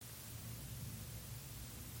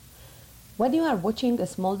when you are watching a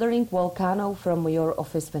smoldering volcano from your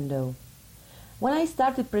office window. When I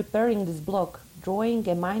started preparing this blog, drawing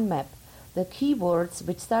a mind map, the keywords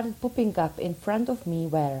which started popping up in front of me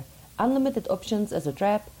were unlimited options as a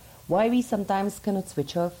trap, why we sometimes cannot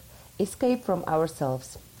switch off, escape from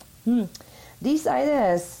ourselves. These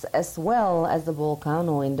ideas, as well as the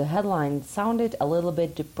volcano in the headline, sounded a little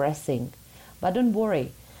bit depressing. But don't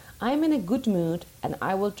worry, I'm in a good mood and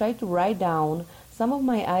I will try to write down some of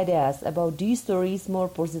my ideas about these stories more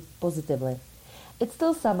positively. It's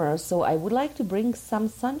still summer, so I would like to bring some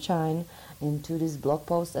sunshine into this blog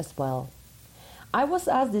post as well. I was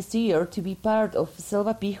asked this year to be part of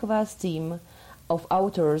Silva Pichova's team of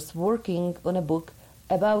authors working on a book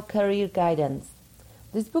about career guidance.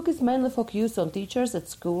 This book is mainly focused on teachers at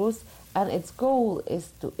schools, and its goal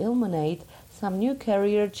is to illuminate some new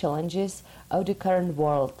career challenges of the current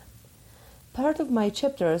world. Part of my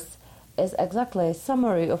chapters is exactly a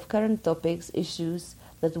summary of current topics, issues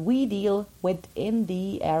that we deal with in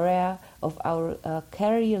the area of our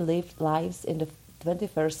career lives in the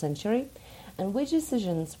 21st century, and which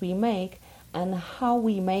decisions we make and how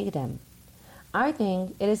we make them. I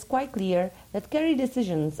think it is quite clear that career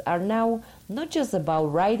decisions are now not just about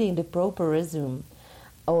writing the proper resume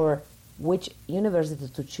or which university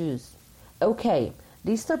to choose. Okay,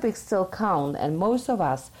 these topics still count and most of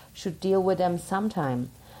us should deal with them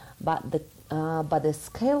sometime, but the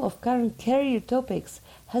scale of current career topics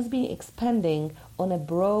has been expanding on a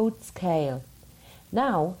broad scale.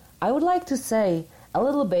 Now, I would like to say a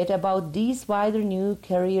little bit about these wider new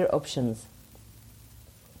career options.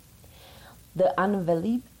 The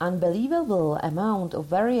unbelievable amount of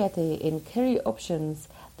variety in career options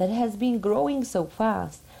that has been growing so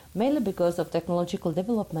fast, mainly because of technological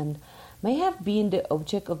development, may have been the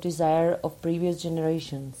object of desire of previous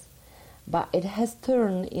generations, but it has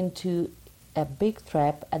turned into a big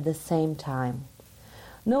trap at the same time.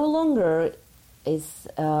 No longer is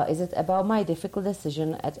it about my difficult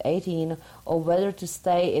decision at 18 of whether to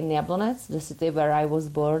stay in Jablonec, the city where I was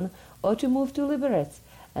born, or to move to Liberec,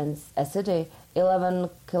 and a city 11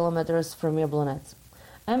 kilometers from Jablonec.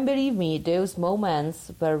 And believe me, those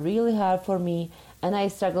moments were really hard for me and I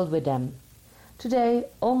struggled with them. Today,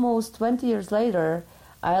 almost 20 years later,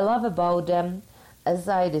 I laugh about them as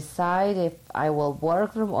I decide if I will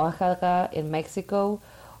work from Oaxaca in Mexico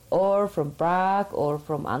or from Prague or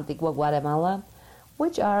from Antigua, Guatemala,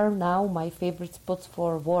 which are now my favorite spots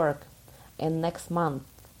for work in next month.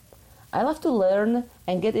 I love to learn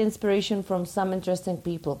and get inspiration from some interesting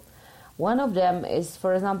people. One of them is,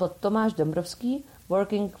 for example, Tomáš Dombrovský,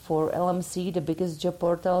 working for LMC, the biggest job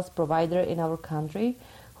portals provider in our country,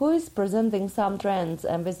 who is presenting some trends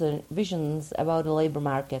and visions about the labor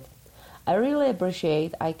market. I really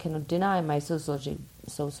appreciate, I cannot deny my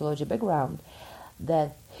sociology background,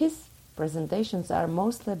 that his presentations are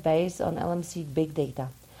mostly based on LMC big data.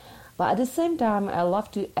 But at the same time, I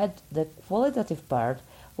love to add the qualitative part,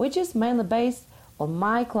 which is mainly based on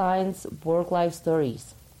my clients' work-life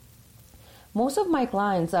stories. Most of my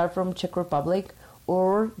clients are from Czech Republic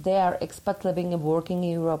or they are expats living and working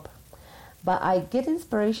in Europe. But I get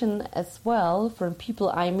inspiration as well from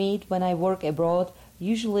people I meet when I work abroad,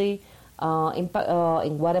 usually in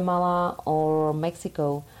Guatemala or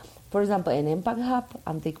Mexico. For example, in Impact Hub,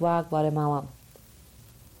 Antigua, Guatemala.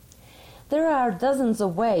 There are dozens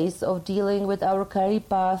of ways of dealing with our career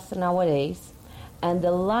path nowadays, and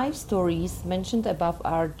the life stories mentioned above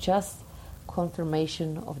are just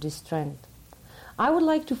confirmation of this trend. I would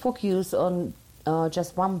like to focus on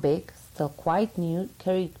just one big, still quite new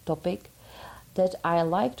career topic that I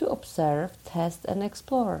like to observe, test and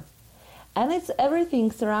explore. And it's everything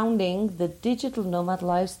surrounding the digital nomad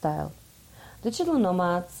lifestyle. Digital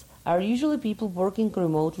nomads are usually people working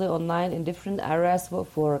remotely online in different areas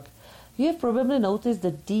of work. You have probably noticed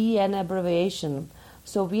the DN abbreviation.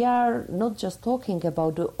 So we are not just talking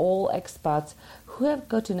about the all expats who have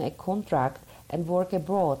gotten a contract and work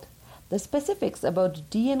abroad. The specifics about the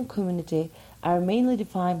DN community are mainly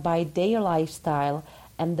defined by their lifestyle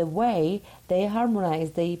and the way they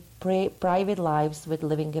harmonize their private lives with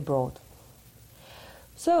living abroad.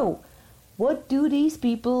 So, what do these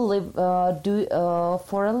people do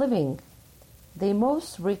for a living? They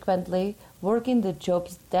most frequently work in the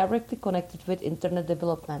jobs directly connected with internet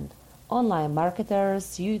development. Online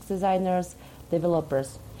marketers, UX designers,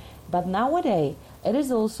 developers. But nowadays, it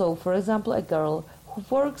is also, for example, a girl who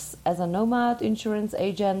works as a nomad insurance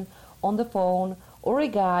agent on the phone, or a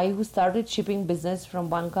guy who started shipping business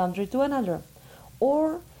from one country to another.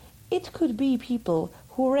 Or it could be people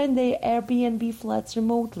who rent their Airbnb flats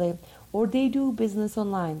remotely, or they do business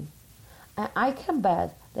online. And I can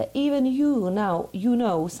bet that even you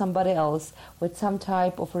know somebody else with some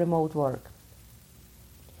type of remote work.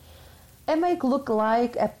 It may look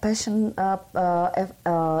like a passion.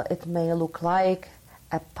 It may look like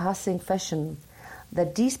a passing fashion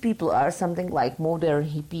that these people are something like modern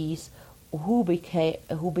hippies who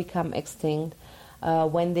become extinct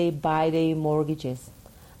when they buy their mortgages.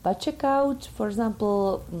 But check out, for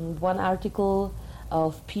example, one article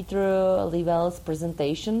of Peter Levell's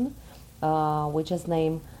presentation, which is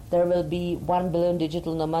named "There Will Be 1 Billion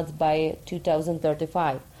Digital Nomads by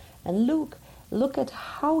 2035," and look at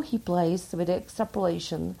how he plays with the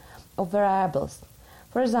extrapolation of variables.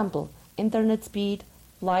 For example, internet speed,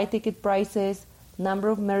 flight ticket prices, number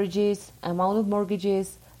of marriages, amount of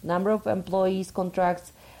mortgages, number of employees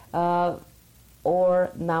contracts, or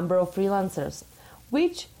number of freelancers,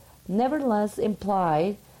 which nevertheless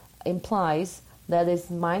implies that this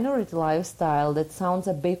minority lifestyle that sounds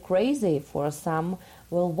a bit crazy for some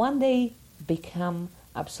will one day become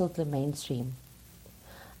absolutely mainstream.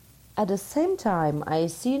 At the same time, I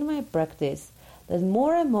see in my practice that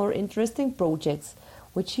more and more interesting projects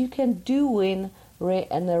which you can do in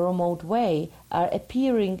a remote way are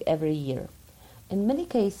appearing every year. In many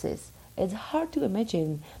cases, it's hard to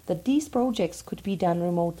imagine that these projects could be done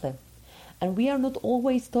remotely. And we are not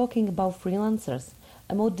always talking about freelancers.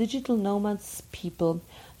 Among digital nomads people,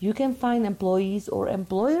 you can find employees or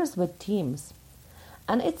employers with teams.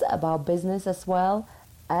 And it's about business as well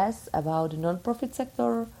as about the non-profit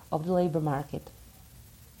sector of the labor market.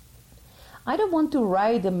 I don't want to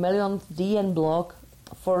write the millionth DN blog.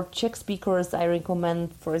 For Czech speakers, I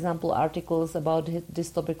recommend, for example, articles about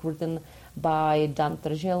this topic written by Dan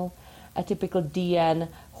Tržil, a typical DN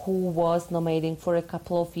who was nomading for a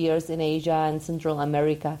couple of years in Asia and Central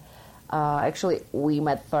America. Actually, we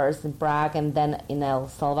met first in Prague and then in El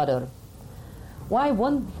Salvador.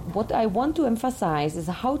 What I want to emphasize is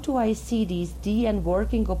how do I see these DN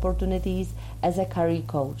working opportunities as a career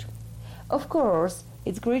coach. Of course,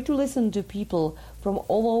 it's great to listen to people from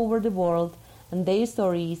all over the world and their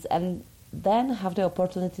stories, and then have the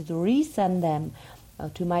opportunity to resend them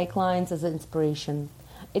to my clients as an inspiration.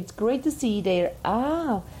 It's great to see their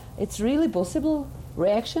it's really possible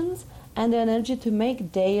reactions and the energy to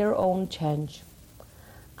make their own change.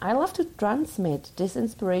 I love to transmit this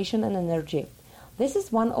inspiration and energy. This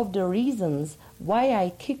is one of the reasons why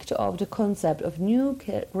I kicked off the concept of new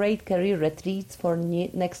great career retreats for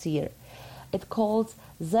next year. It calls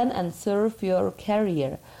Zen and Surf Your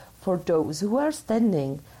Career for those who are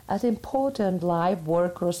standing at important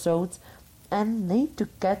life-work crossroads and need to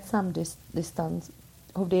get some distance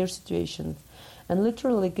of their situations, and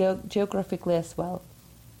literally geographically as well.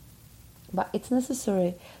 But it's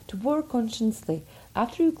necessary to work consciously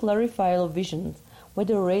after you clarify your visions with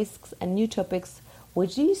the risks and new topics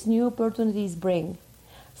which these new opportunities bring.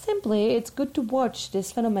 Simply, it's good to watch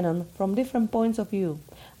this phenomenon from different points of view,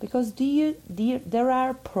 because there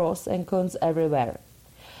are pros and cons everywhere.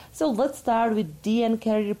 So let's start with DN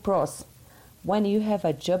career pros. When you have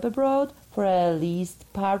a job abroad for at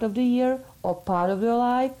least part of the year or part of your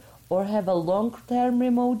life, or have a long-term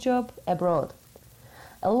remote job abroad.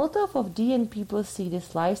 A lot of DN people see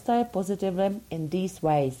this lifestyle positively in these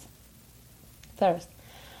ways. First,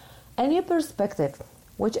 a new perspective,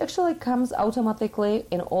 which actually comes automatically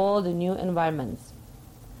in all the new environments.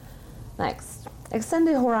 Next,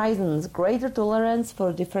 extended horizons, greater tolerance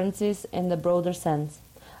for differences in the broader sense.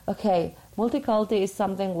 Okay, multiculti is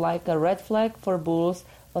something like a red flag for bulls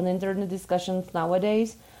on internet discussions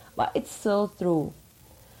nowadays, but it's still true.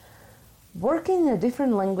 Working in a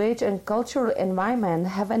different language and cultural environment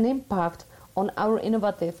have an impact on our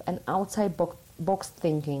innovative and outside box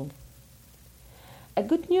thinking. A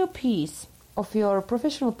good new piece of your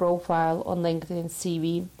professional profile on LinkedIn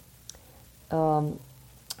CV.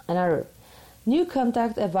 Another. New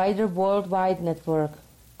contact, a wider worldwide network.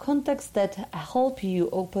 Contacts that help you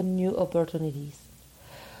open new opportunities.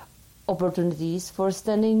 Opportunities for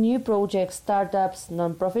starting new projects, startups,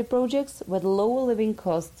 non-profit projects with low living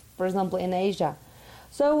costs, for example in Asia.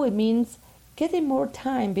 So it means getting more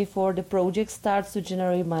time before the project starts to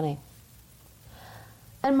generate money.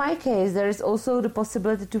 In my case, there is also the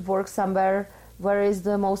possibility to work somewhere where is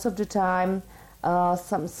the most of the time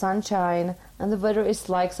some sunshine and the weather is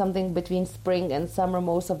like something between spring and summer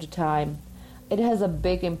most of the time. It has a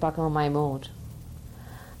big impact on my mood.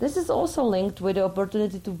 This is also linked with the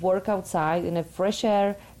opportunity to work outside in a fresh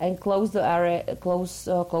air and close to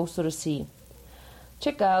the sea.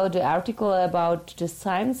 Check out the article about the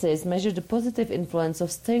sciences measure the positive influence of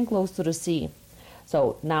staying close to the sea.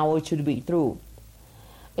 So now it should be true.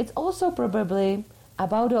 It's also probably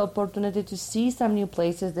about the opportunity to see some new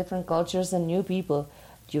places, different cultures and new people.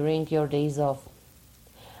 during your days off.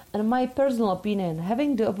 In my personal opinion,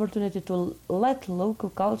 having the opportunity to let local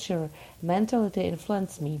culture, mentality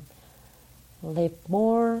influence me, live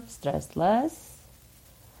more, stress less.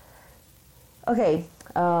 Okay,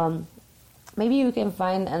 maybe you can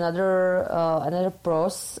find another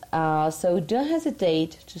pros. So don't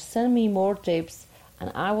hesitate to send me more tips,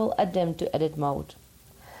 and I will add them to edit mode.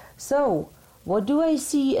 So, what do I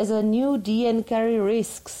see as a new DN career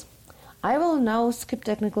risks? I will now skip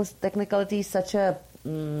technicalities such a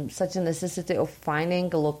necessity of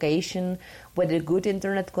finding a location with a good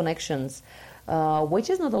internet connections,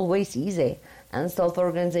 which is not always easy, and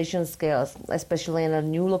self-organization skills, especially in a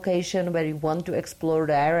new location where you want to explore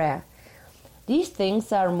the area. These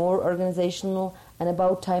things are more organizational and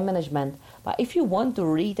about time management. But if you want to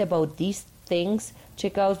read about these things,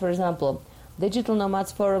 check out, for example,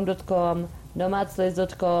 digitalnomadsforum.com,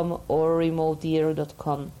 nomadslist.com, or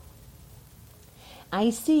remoteyear.com. I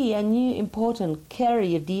see a new important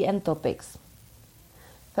career DN topics.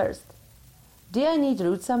 First, do I need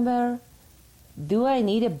root somewhere? Do I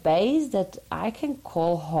need a base that I can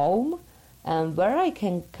call home and where I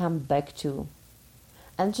can come back to?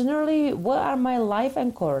 And generally, what are my life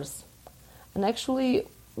anchors? And actually,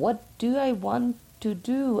 what do I want to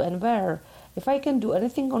do and where? If I can do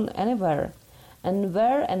anything on anywhere. And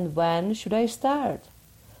where and when should I start?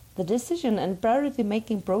 The decision and priority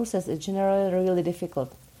making process is generally really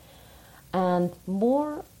difficult. And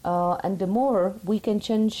the more we can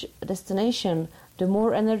change destination, the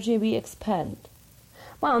more energy we expend.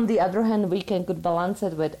 Well, on the other hand, we could balance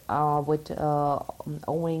it with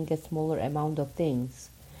owning a smaller amount of things.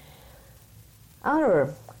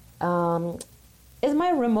 Is my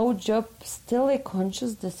remote job still a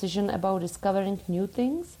conscious decision about discovering new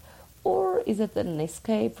things, or is it an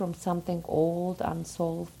escape from something old,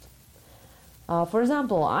 unsolved? For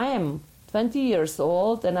example, I am 20 years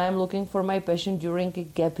old and I'm looking for my passion during a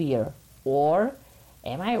gap year. Or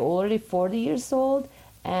am I already 40 years old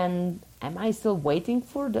and am I still waiting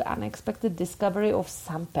for the unexpected discovery of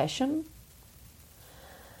some passion?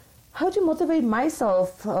 How to motivate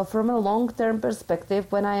myself from a long-term perspective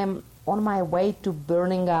when I am on my way to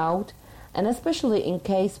burning out, and especially in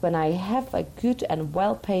case when I have a good and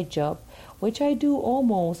well-paid job, which I do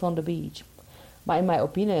almost on the beach. But in my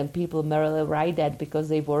opinion, people merely write that because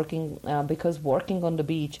working on the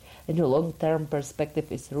beach in a long-term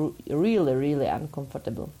perspective is really, really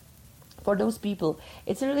uncomfortable. For those people,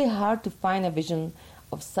 it's really hard to find a vision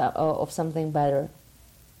of something better.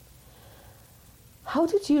 How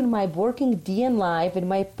to tune my working DN life with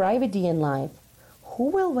my private DN life? Who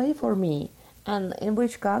will wait for me? And in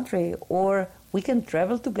which country? Or we can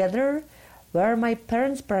travel together? Where are my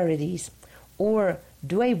parents' priorities? Or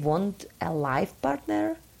do I want a life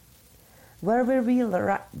partner? Where will we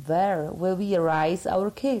raise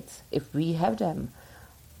our kids if we have them?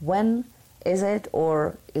 When is it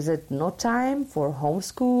or is it not time for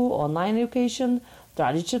homeschool, online education,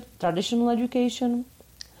 traditional education?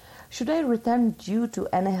 Should I return due to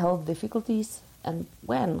any health difficulties, and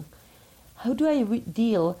when? How do I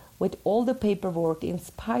deal with all the paperwork in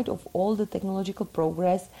spite of all the technological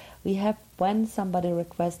progress we have when somebody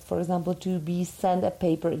requests, for example, to be sent a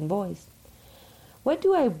paper invoice? Where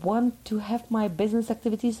do I want to have my business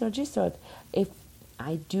activities registered if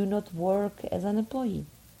I do not work as an employee?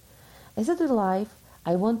 Is it a life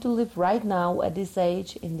I want to live right now at this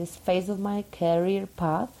age, in this phase of my career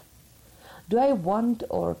path? Do I want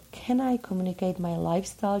or can I communicate my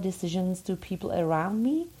lifestyle decisions to people around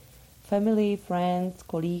me? Family, friends,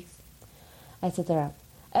 colleagues, etc.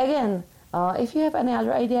 Again, if you have any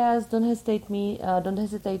other ideas, don't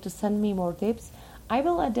hesitate to send me more tips. I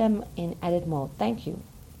will add them in edit mode. Thank you.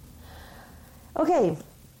 Okay,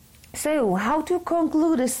 so how to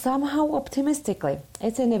conclude this somehow optimistically?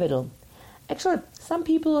 It's individual. Actually, some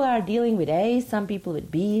people are dealing with A, some people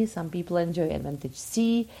with B, some people enjoy advantage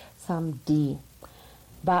C, some D.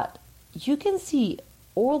 But you can see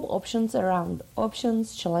all options around,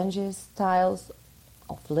 options, challenges, styles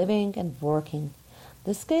of living and working.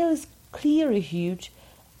 The scale is clearly huge,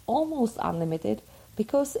 almost unlimited,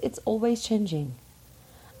 because it's always changing.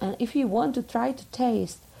 And if you want to try to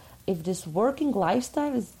taste if this working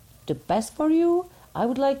lifestyle is the best for you, I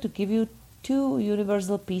would like to give you 2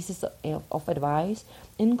 universal pieces of advice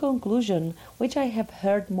in conclusion, which I have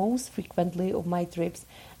heard most frequently of my trips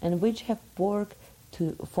and which have worked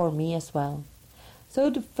for me as well. So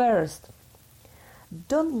the first,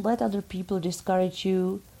 don't let other people discourage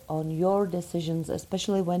you on your decisions,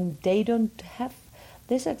 especially when they don't have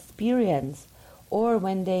this experience or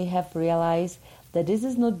when they have realized that this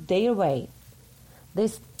is not their way.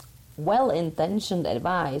 This well-intentioned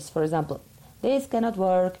advice, for example, This cannot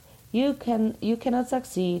work. You cannot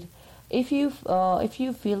succeed. If you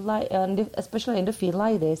feel like, especially in the field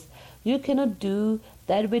like this, you cannot do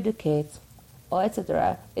that with the kids, or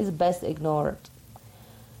etc., is best ignored.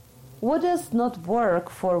 What does not work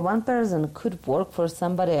for one person could work for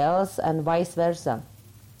somebody else, and vice versa.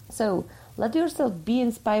 So let yourself be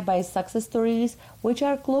inspired by success stories which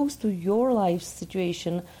are close to your life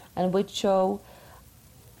situation and which show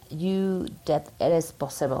you that it is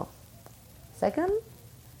possible. Second,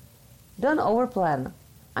 don't overplan.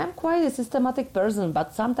 I'm quite a systematic person,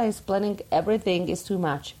 but sometimes planning everything is too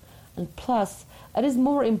much. And plus, it is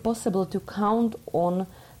more impossible to count on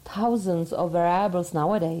thousands of variables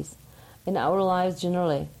nowadays in our lives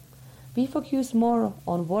generally. We focus more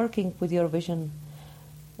on working with your vision,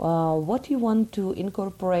 what you want to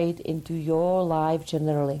incorporate into your life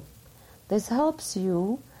generally. This helps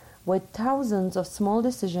you with thousands of small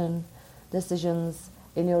decisions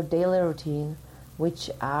in your daily routine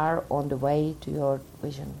which are on the way to your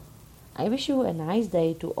vision. I wish you a nice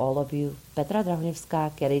day to all of you. Petra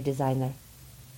Drahňovská, Career Designer.